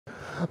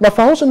Now,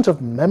 thousands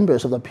of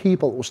members of the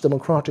People's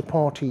Democratic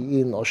Party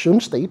in Osun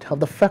State have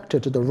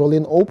defected to the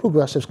ruling All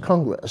Progressives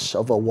Congress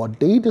over what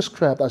they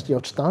described as the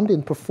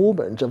outstanding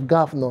performance of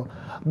Governor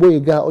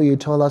Adegboyega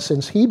Oyetola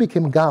since he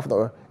became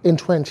governor in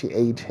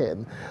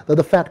 2018. The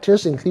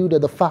defectors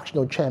included the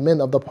factional chairman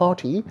of the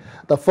party,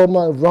 the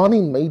former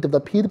running mate of the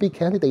P.D.P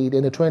candidate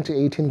in the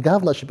 2018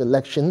 governorship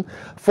election,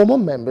 former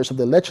members of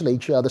the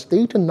legislature at the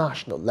state and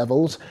national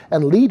levels,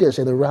 and leaders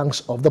in the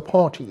ranks of the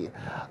party.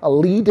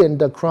 Leading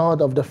the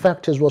crowd of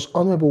defectors was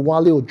Honorable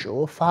Wale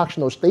Ojo,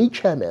 factional state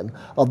chairman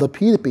of the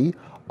P.D.P,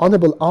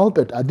 Honorable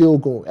Albert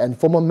Adeogun, and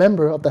former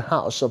member of the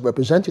House of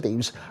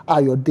Representatives,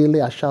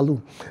 Ayodele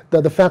Ashalu.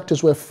 The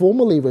defectors were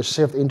formally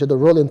received into the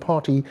ruling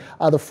party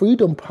at the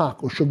Freedom Park,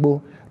 Osogbo,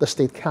 the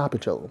state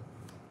capital.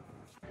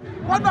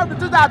 One of the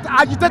things that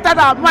agitated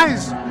our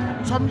minds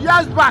some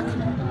years back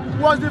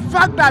was the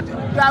fact that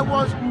there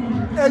was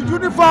a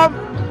uniform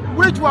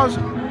which was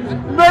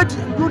made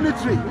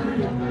unitary,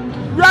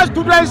 where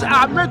students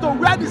are made to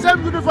wear the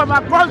same uniform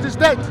across the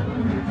state.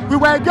 We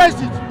were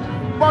against it.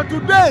 But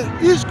today,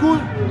 each school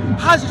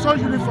has its own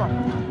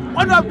uniform.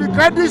 One of the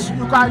credits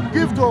you can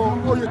give to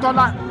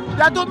Oyetola,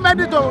 there are too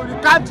many to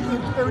recount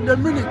in a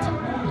minute.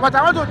 But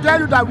I want to tell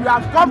you that we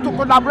have come to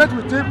collaborate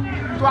with him,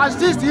 to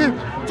assist him,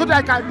 so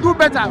that he can do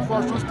better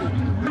for Osun State.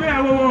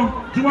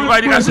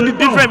 Because you can see the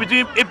difference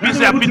between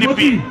A.P.C and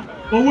P.D.P.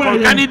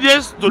 From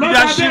candidates to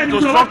leadership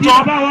to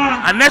structure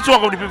and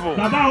network of the people.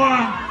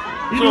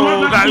 So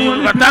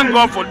you can thank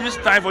God for this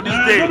time, for this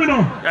day. You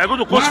are going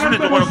to costly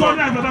to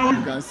God.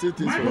 You can see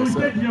things for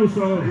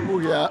yourself. People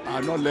here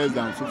are not less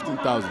than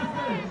 15,000.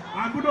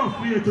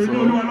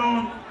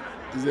 So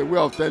it's a way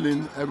of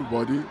telling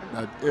everybody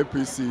that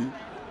A.P.C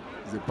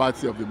is the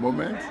party of the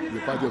moment, the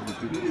party of the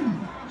people.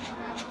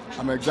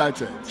 I'm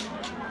excited.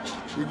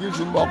 It gives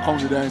him more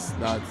confidence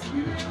that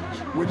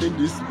winning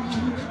this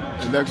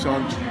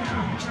election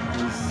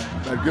is,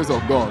 by the grace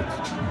of God,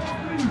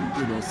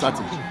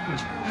 certain.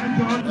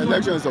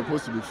 Election is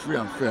supposed to be free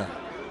and fair.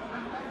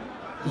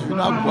 You should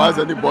not force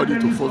anybody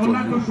to vote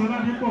on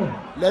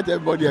you. Let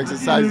everybody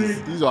exercise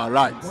his or her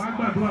rights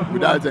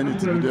without any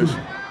intimidation.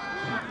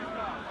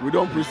 We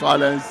don't preach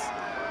violence.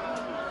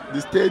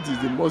 The state is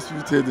the most free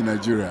state in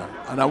Nigeria,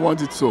 and I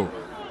want it so.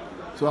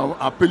 So I'm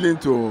appealing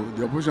to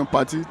the opposition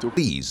party to...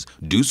 Please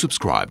do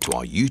subscribe to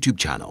our YouTube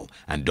channel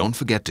and don't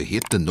forget to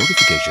hit the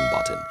notification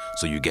button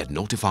so you get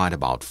notified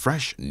about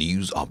fresh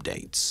news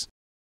updates.